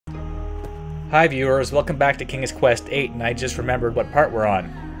Hi viewers, welcome back to King's Quest VIII, and I just remembered what part we're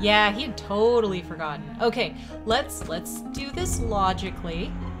on. Yeah, he had totally forgotten. Okay, let's do this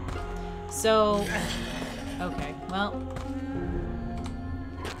logically. So, okay, well.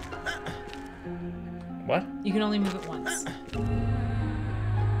 What? You can only move it once.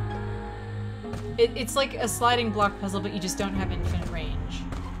 It's like a sliding block puzzle, but you just don't have infinite range.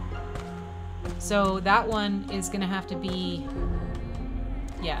 So that one is gonna have to be...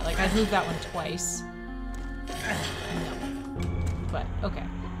 Yeah, like I'd move that one twice. No. But, okay.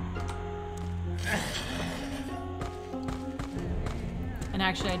 And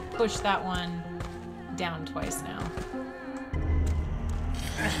actually I'd push that one down twice now.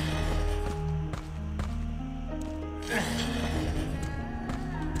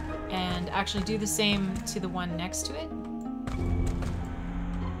 And actually do the same to the one next to it.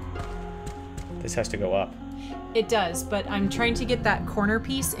 This has to go up. It does, but I'm trying to get that corner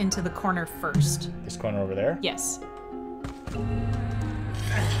piece into the corner first. This corner over there? Yes.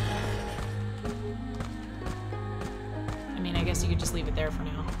 I mean, I guess you could just leave it there for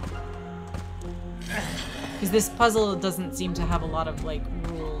now. Because this puzzle doesn't seem to have a lot of, like,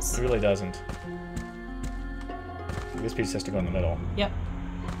 rules. It really doesn't. This piece has to go in the middle. Yep.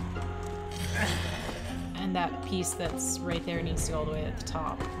 And that piece that's right there needs to go all the way at the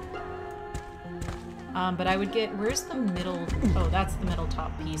top. But I would get... Where's the middle... Oh, that's the middle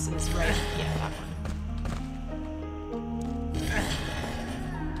top piece. Is right... Yeah, that one.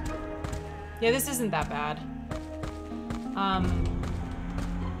 Yeah, this isn't that bad.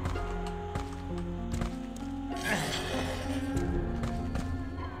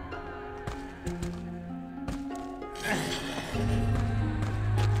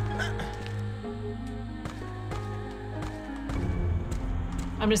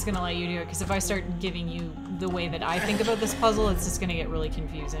 I'm just gonna let you do it, because if I start giving you the way that I think about this puzzle, it's just gonna get really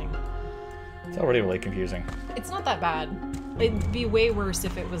confusing. It's already really confusing. It's not that bad. It'd be way worse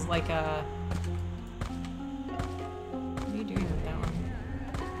if it was like a... What are you doing with that one?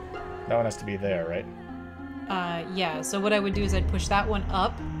 That one has to be there, right? Yeah, so what I would do is I'd push that one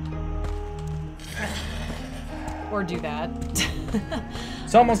up. Or do that.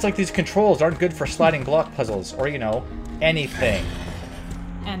 It's almost like these controls aren't good for sliding block puzzles, or, you know, anything.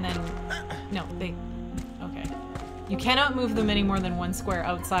 And then... No, they... Okay. You cannot move them any more than one square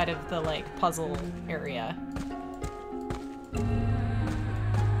outside of the, like, puzzle area.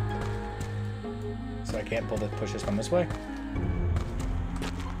 So I can't push this one this way?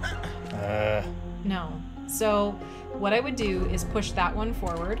 No. So, what I would do is push that one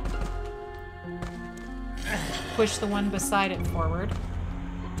forward. Push the one beside it forward.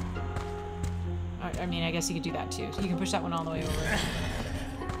 I mean, I guess you could do that too. So you can push that one all the way over.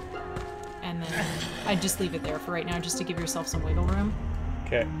 And then I'd just leave it there for right now, just to give yourself some wiggle room.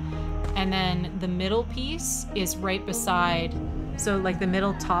 Okay. And then the middle piece is right beside... So, like, the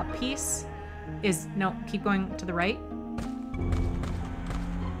middle top piece is... No, keep going to the right.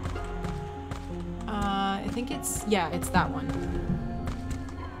 I think it's... Yeah, it's that one.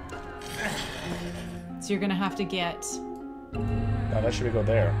 So you're gonna have to get... No, that should go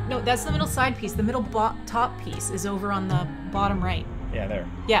there. No, that's the middle side piece. The middle top piece is over on the bottom right. Yeah, there.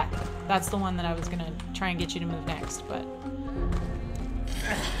 Yeah, that's the one that I was gonna try and get you to move next, but...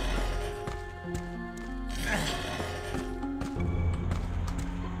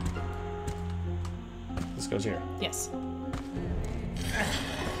 This goes here. Yes.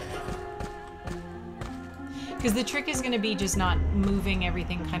 Because the trick is gonna be just not moving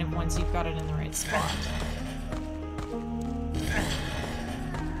everything kind of once you've got it in the right spot.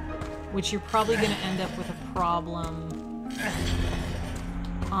 Which you're probably gonna end up with a problem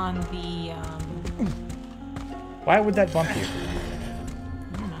on the, Why would that bump you?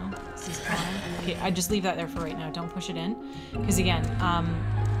 I don't know. This is fine. Okay, I just leave that there for right now. Don't push it in. Because again,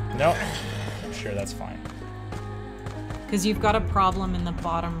 No. I'm sure that's fine. because you've got a problem in the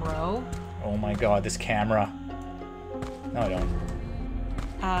bottom row. Oh my god, this camera. No, I don't.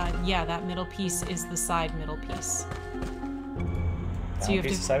 Yeah, that middle piece is the side middle piece. That So you have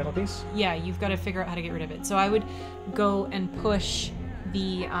piece, to... the side middle piece? Yeah, you've got to figure out how to get rid of it. So I would go and push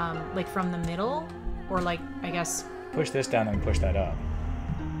the, like from the middle, or like, I guess... Push this down and push that up.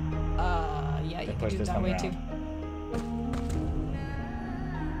 Yeah, you can push do it this that one way around. too.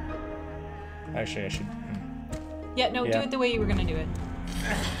 Actually, I should... Yeah, no, do Yeah. it the way you were gonna do it.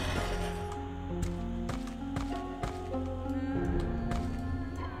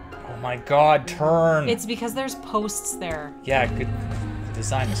 Oh my god, turn! It's because there's posts there. Yeah, good. The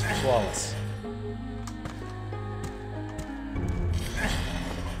design is flawless.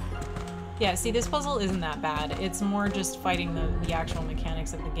 Yeah, see, this puzzle isn't that bad. It's more just fighting the actual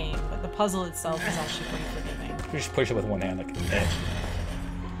mechanics of the game, but the puzzle itself is actually pretty forgiving. You just push it with one hand, like, eh.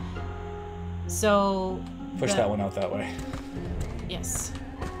 So... Push that one out that way. Yes.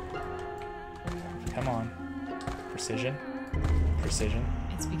 Come on. Precision. Precision.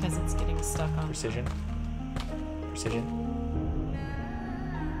 It's because it's getting stuck on... Precision. Precision.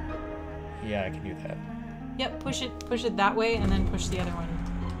 Yeah, I can do that. Yep, push it that way, and then push the other one.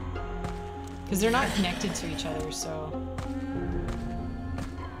 Because they're not connected to each other, so...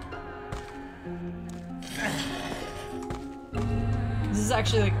 This is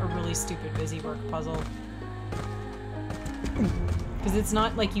actually like a really stupid busy work puzzle. Because it's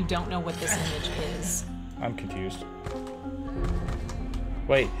not like you don't know what this image is. I'm confused.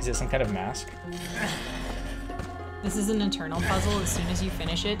 Wait, is it some kind of mask? This is an internal puzzle. As soon as you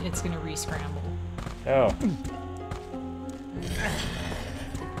finish it, it's going to re-scramble. Oh.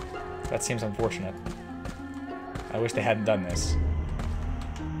 That seems unfortunate. I wish they hadn't done this.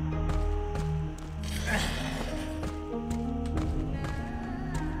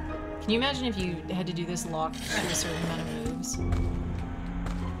 Can you imagine if you had to do this locked to a certain amount of moves?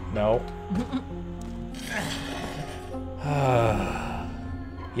 No.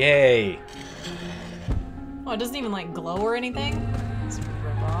 Yay! Oh, it doesn't even like glow or anything? It's a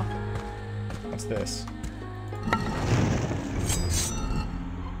rip off. What's this?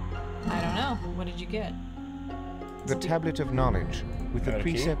 I don't know. What did you get? The tablet of knowledge. With the Got a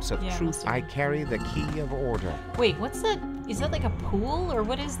key? precepts of Yeah, truth, must have. I carry the key of order. Wait, what's that? Is that like a pool or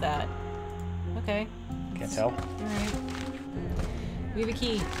what is that? Okay. Can't tell. Alright. We have a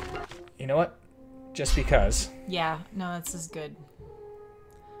key. You know what? Just because. Yeah, no, this is good.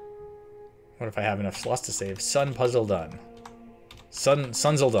 What if I have enough slots to save? Sun puzzle done.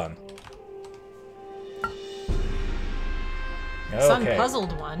 Sunzel done. Okay. Sun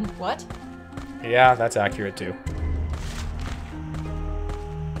puzzled one. What? Yeah, that's accurate too.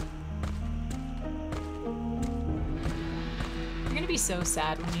 You're gonna be so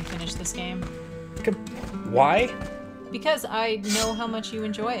sad when you finish this game. Why? Because I know how much you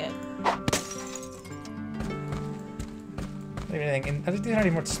enjoy it. I think these aren't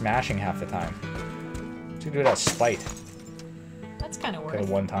even worth smashing half the time. Just do it out of spite. That's kind of Okay, worth.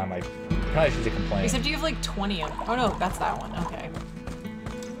 one time I probably should complain. Except you have like 20 of them. Oh no, that's that one. Okay.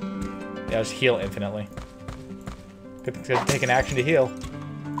 Yeah, just heal infinitely. Could take an action to heal.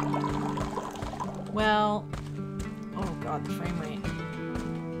 Well, oh god, the frame rate.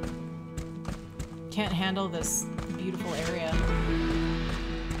 Can't handle this beautiful area.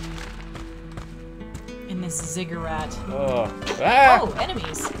 In this ziggurat. Oh, ah! Oh,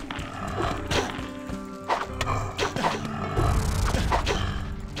 enemies. I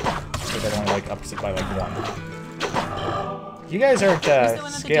think I want to like up it by like one. You guys aren't Who's the one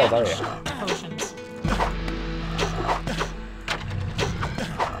with the scaled, are damage you? potions?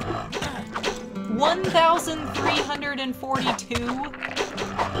 1,342?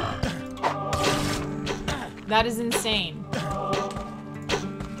 That is insane.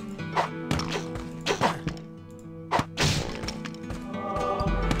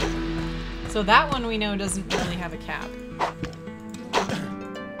 So that one we know doesn't really have a cap.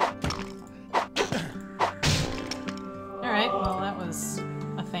 Alright, well that was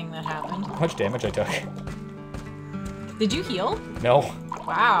a thing that happened. How much damage I took? Did you heal? No.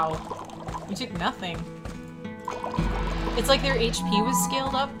 Wow. You took nothing. It's like their HP was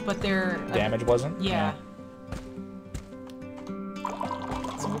scaled up, but their... Damage wasn't? Yeah.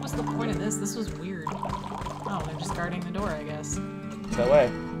 So what was the point of this? This was weird. Oh, they're just guarding the door, I guess. It's that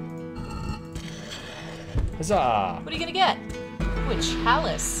way. Huzzah! What are you gonna get? Ooh, a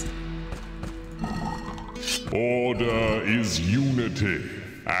chalice. Order is unity,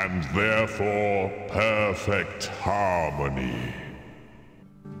 and therefore perfect harmony.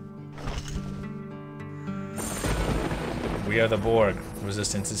 We are the Borg.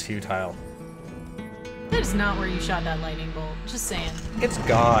 Resistance is futile. That is not where you shot that lightning bolt. Just saying. It's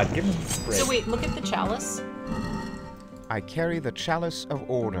God. Give him a break. So wait, look at the chalice. I carry the chalice of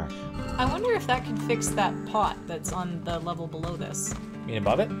order. I wonder if that could fix that pot that's on the level below this. You mean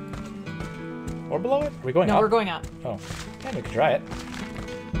above it? Or below it? Are we going No, up? we're going up. Oh. Yeah, we could try it.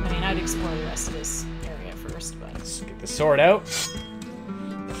 I mean, I'd explore the rest of this area first, but... Let's get the sword out.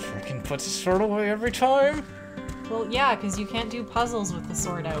 Freaking puts the sword away every time. Well, yeah, because you can't do puzzles with the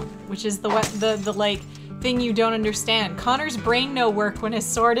sword out, which is the like, thing you don't understand. Connor's brain no work when his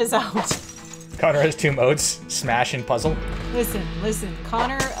sword is out. Connor has two modes, smash and puzzle. Listen.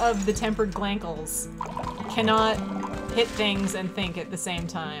 Connor of the tempered glankles cannot hit things and think at the same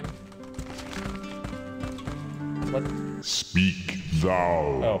time. What? Speak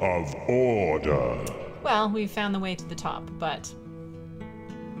thou of order. Well, we've found the way to the top, but...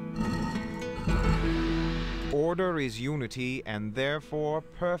 Order is unity and therefore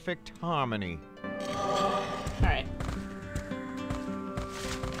perfect harmony. Alright.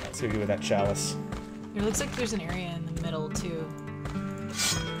 Let's go with that chalice. It looks like there's an area in the middle, too.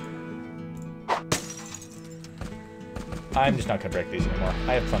 I'm just not going to break these anymore.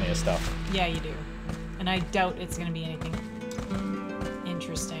 I have plenty of stuff. Yeah, you do. And I doubt it's going to be anything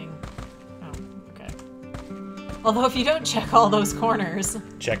interesting. Oh, okay. Although if you don't check all those corners...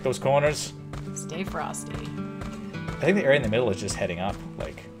 Check those corners. Stay frosty. I think the area in the middle is just heading up,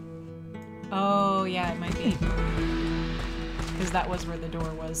 like... Oh, yeah, it might be. Because that was where the door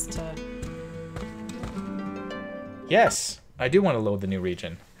was to... Yes! I do want to load the new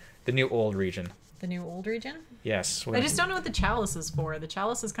region. The new old region. The new old region? Yes. I just don't know what the chalice is for. The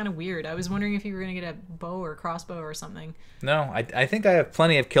chalice is kind of weird. I was wondering if you were going to get a bow or crossbow or something. No, I think I have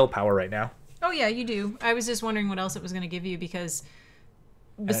plenty of kill power right now. Oh, yeah, you do. I was just wondering what else it was going to give you because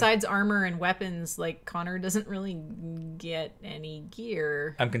besides armor and weapons, like, Connor doesn't really get any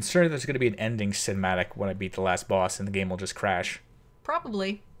gear. I'm concerned there's going to be an ending cinematic when I beat the last boss and the game will just crash.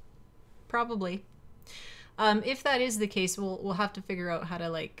 Probably. Probably. If that is the case, we'll have to figure out how to,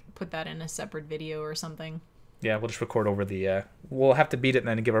 like, put that in a separate video or something. Yeah, we'll just record over the... we'll have to beat it and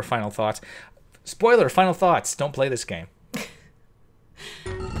then give our final thoughts. Spoiler, final thoughts. Don't play this game.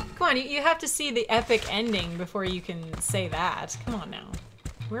 Come on, you have to see the epic ending before you can say that. Come on now.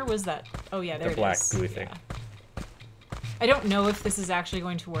 Where was that? Oh, yeah, there it is. The black gooey thing. Yeah. I don't know if this is actually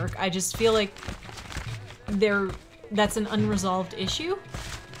going to work. I just feel like that's an unresolved issue.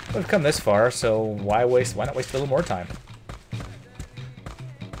 We've come this far, so why not waste a little more time?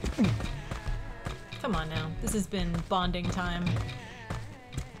 Come on now. This has been bonding time.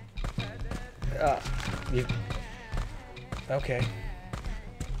 Okay.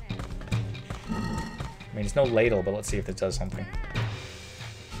 I mean, it's no ladle, but let's see if this does something.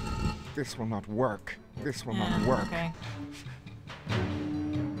 This will not work. This will not work. Okay.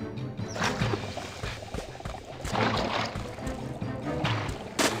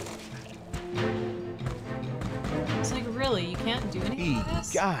 It's like, really, you can't do anything with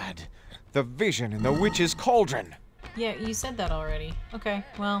this? God, the vision in the witch's cauldron. Yeah, you said that already. Okay,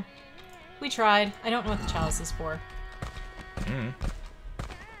 well, we tried. I don't know what the chalice is for.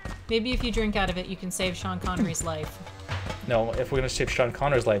 Maybe if you drink out of it, you can save Sean Connery's life. No, if we're going to save Sean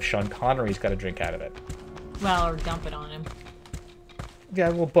Connery's life, Sean Connery's got to drink out of it. Well, or dump it on him. Yeah,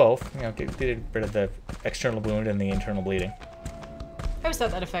 well, both. You know, get rid of the external wound and the internal bleeding. I always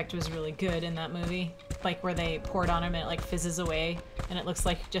thought that effect was really good in that movie. Like, where they pour it on him and it, like, fizzes away. And it looks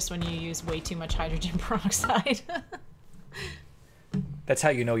like just when you use way too much hydrogen peroxide. That's how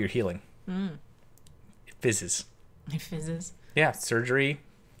you know you're healing. It fizzes. It fizzes. Yeah, surgery.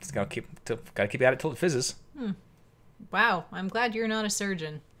 Just gotta keep at it till it fizzes. Wow, I'm glad you're not a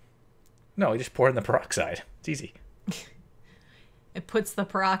surgeon. No, you just pour in the peroxide. It's easy. It puts the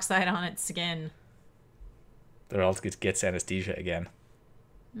peroxide on its skin. It also gets anesthesia again.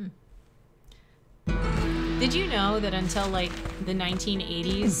 Did you know that until, like, the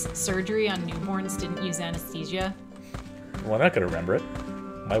 1980s, surgery on newborns didn't use anesthesia? Well, I'm not gonna remember it.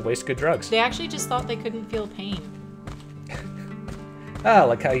 Why waste good drugs? They actually just thought they couldn't feel pain. Ah,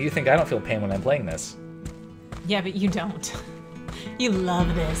 like how you think I don't feel pain when I'm playing this. Yeah, but you don't. You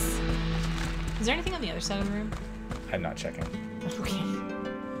love this. Is there anything on the other side of the room? I'm not checking. Okay.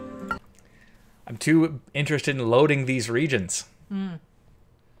 I'm too interested in loading these regions. That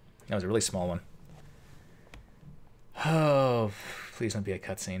was a really small one. Oh, please don't be a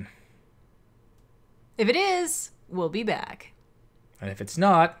cutscene. If it is, we'll be back. And if it's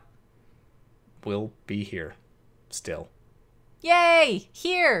not, we'll be here. Still. Yay!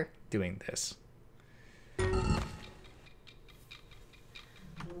 Here! Doing this.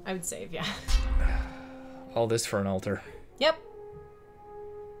 I would save, yeah. All this for an altar. Yep.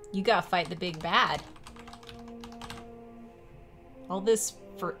 You gotta fight the big bad. All this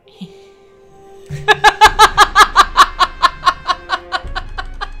for...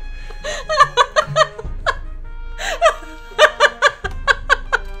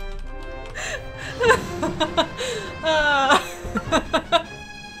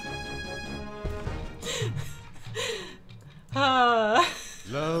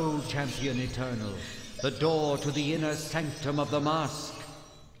 Lo, champion eternal, the door to the inner sanctum of the mask.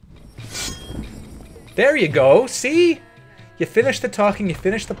 There you go, see? You finish the talking, you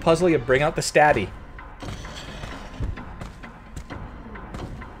finish the puzzle, you bring out the statty.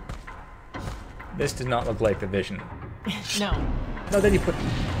 This does not look like the vision. No. No, then you put...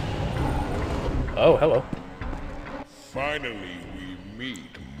 Oh, hello. Finally we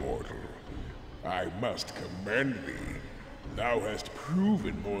meet, mortal. I must commend thee. Thou hast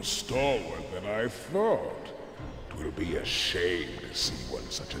proven more stalwart than I thought. 'Twill be a shame to see one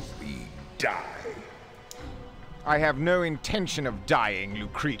such as thee die. I have no intention of dying,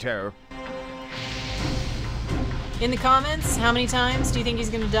 Lucreto. In the comments, how many times do you think he's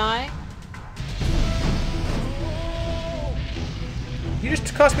gonna die? You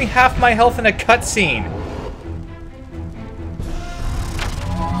just cost me half my health in a cutscene.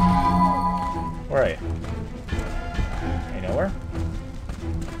 Where are you? You nowhere?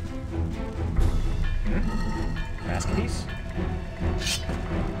 Masterpiece?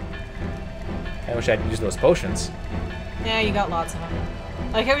 I wish I'd used those potions. Yeah, you got lots of them.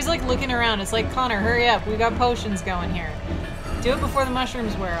 Like, I was like looking around. It's like, Connor, hurry up. We got potions going here. Do it before the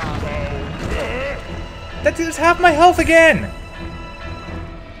mushrooms wear off. That dude's half my health again!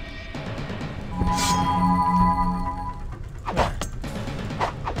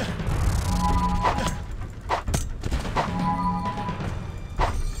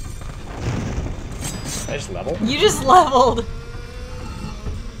 I just leveled. You just leveled!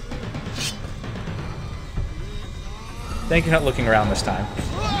 Thank you for not looking around this time.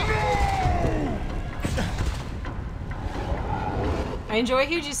 I enjoy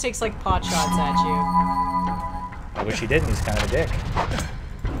he just takes like pot shots at you. I wish he didn't, he's kind of a dick.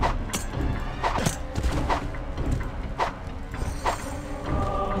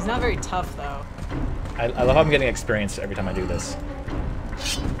 He's not very tough though. I love how I'm getting experience every time I do this.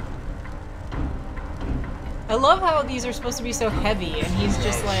 I love how these are supposed to be so heavy and he's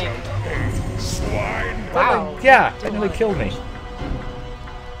just like... Swine. Wow. Yeah, that nearly killed me.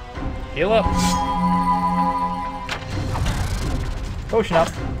 Heal up. Potion up.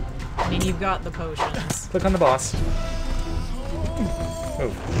 I mean, you've got the potions. Click on the boss.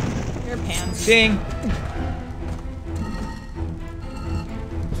 Move. You're a pansy. Ding!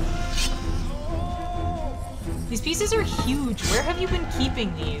 These pieces are huge. Where have you been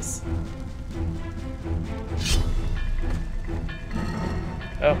keeping these?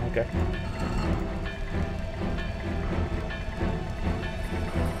 Oh, okay.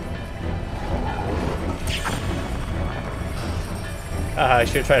 I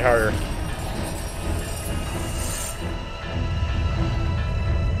should have tried harder.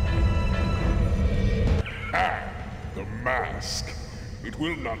 The mask. It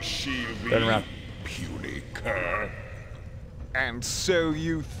will not shield thee, Turn around. puny cur. And so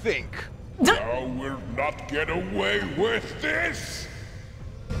you think. Thou wilt not get away with this!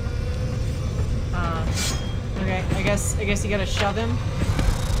 Okay, I guess you gotta shove him.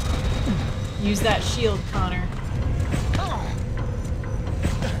 Use that shield, Connor.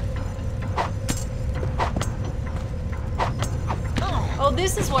 Oh,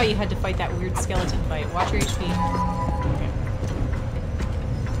 this is why you had to fight that weird skeleton fight. Watch your HP. Okay.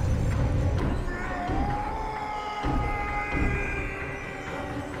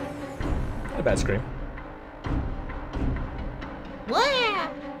 Not a bad scream. Blah!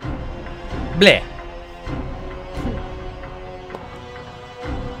 Bleh.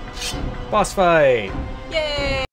 Boss fight. Yay!